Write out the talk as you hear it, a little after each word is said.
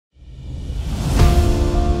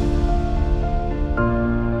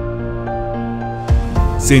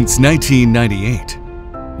Since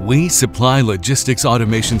 1998, we supply logistics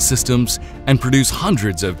automation systems and produce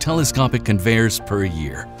hundreds of telescopic conveyors per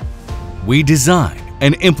year. We design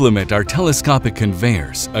and implement our telescopic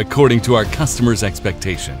conveyors according to our customers'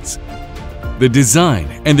 expectations. The design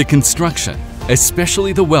and the construction,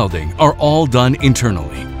 especially the welding, are all done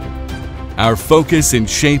internally. Our focus in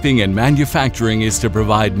shaping and manufacturing is to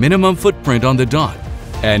provide minimum footprint on the dot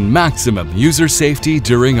and maximum user safety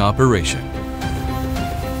during operation.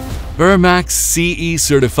 Berrmak's CE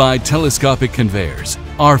certified telescopic conveyors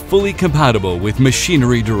are fully compatible with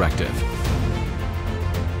Machinery Directive.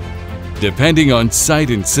 Depending on site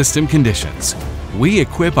and system conditions, we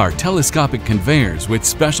equip our telescopic conveyors with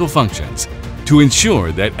special functions to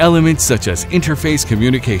ensure that elements such as interface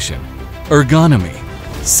communication, ergonomy,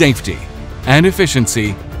 safety, and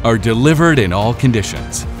efficiency are delivered in all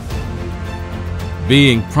conditions.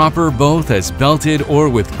 Being proper both as belted or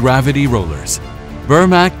with gravity rollers,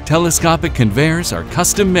 Berrmak Telescopic Conveyors are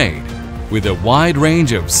custom-made with a wide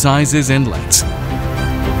range of sizes and lengths.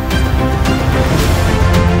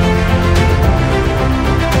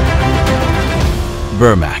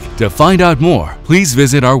 Berrmak. To find out more, please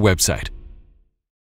visit our website